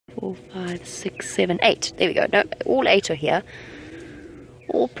4, 5, 6, 7, 8. There we go. No, all 8 are here.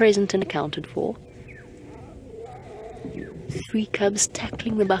 All present and accounted for. 3 cubs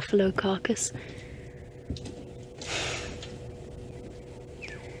tackling the buffalo carcass.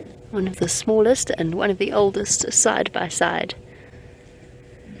 One of the smallest and one of the oldest side by side.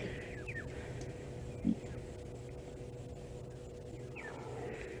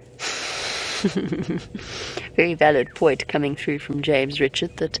 Very valid point coming through from James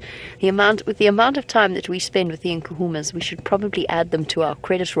Richard, that with the amount of time that we spend with the Nkuhumas, we should probably add them to our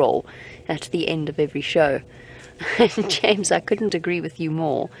credit roll at the end of every show. And James, I couldn't agree with you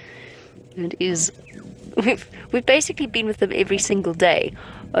more. We've basically been with them every single day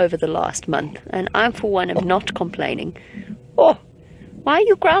over the last month, and I for one am not complaining. Oh, why are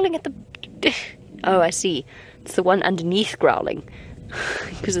you growling at the... Oh, I see. It's the one underneath growling.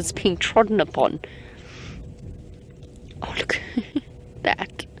 Because it's being trodden upon. Oh, look.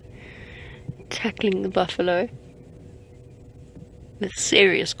 That. Tackling the buffalo. With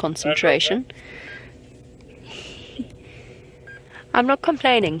serious concentration. I'm not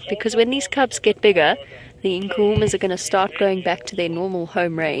complaining, because when these cubs get bigger, the Nkuhumas are going to start going back to their normal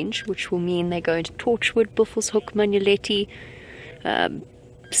home range, which will mean they go into Torchwood, Buffelshoek, Manyuleti,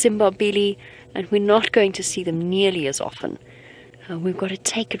 Simbabili, and we're not going to see them nearly as often. We've got to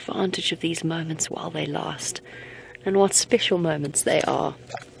take advantage of these moments while they last. And what special moments they are.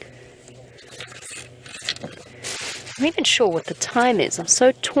 I'm not even sure what the time is. I'm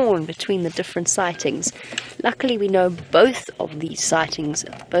so torn between the different sightings. Luckily we know both of these sightings,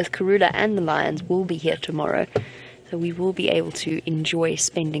 both Karula and the lions, will be here tomorrow. So we will be able to enjoy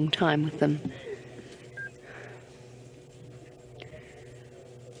spending time with them.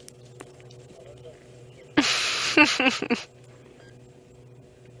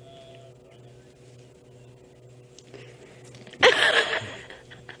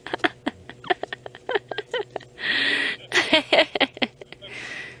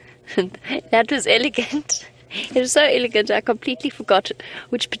 That was elegant. It was so elegant, I completely forgot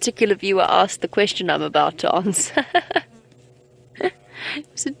which particular viewer asked the question I'm about to answer. It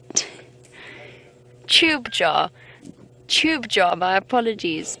was a tube jar. Tube jar, my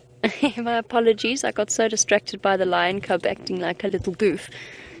apologies. My apologies, I got so distracted by the lion cub acting like a little goof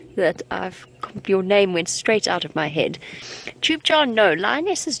that your name went straight out of my head. Tube jar, no.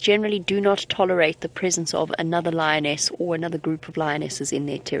 Lionesses generally do not tolerate the presence of another lioness or another group of lionesses in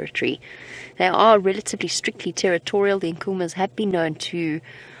their territory. They are relatively strictly territorial. The Nkuhumas have been known to,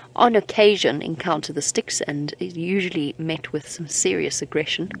 on occasion, encounter the sticks, and is usually met with some serious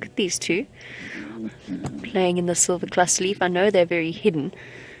aggression. Look at these two playing in the silver cluster leaf. I know they're very hidden,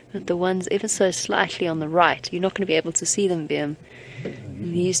 but the ones ever so slightly on the right, you're not going to be able to see them, Bim.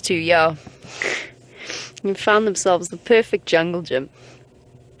 These two, yeah, have found themselves the perfect jungle gym.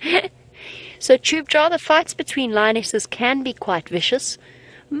 So tube jar, the fights between lionesses can be quite vicious.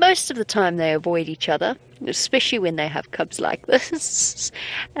 Most of the time they avoid each other, especially when they have cubs like this,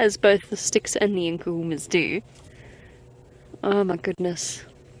 as both the sticks and the Nkuhumas do. Oh my goodness,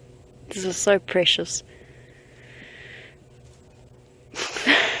 this is so precious.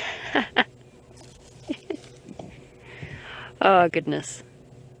 Oh goodness,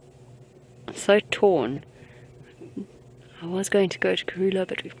 I'm so torn. I was going to go to Karula,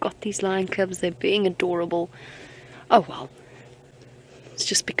 but we've got these lion cubs, they're being adorable. Oh well, it's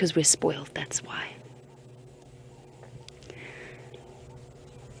just because we're spoiled, that's why.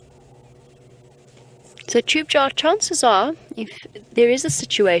 So tube jar, chances are, if there is a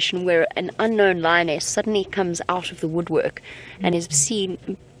situation where an unknown lioness suddenly comes out of the woodwork and is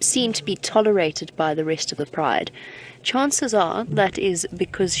seen to be tolerated by the rest of the pride, chances are that is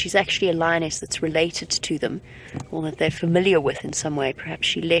because she's actually a lioness that's related to them, or that they're familiar with in some way. Perhaps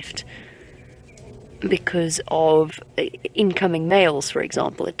she left because of incoming males, for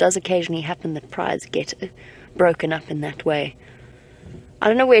example. It does occasionally happen that prides get broken up in that way. I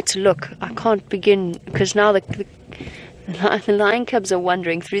don't know where to look. I can't begin, because now the lion cubs are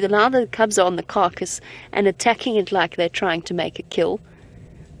wandering through. Now the cubs are on the carcass and attacking it like they're trying to make a kill.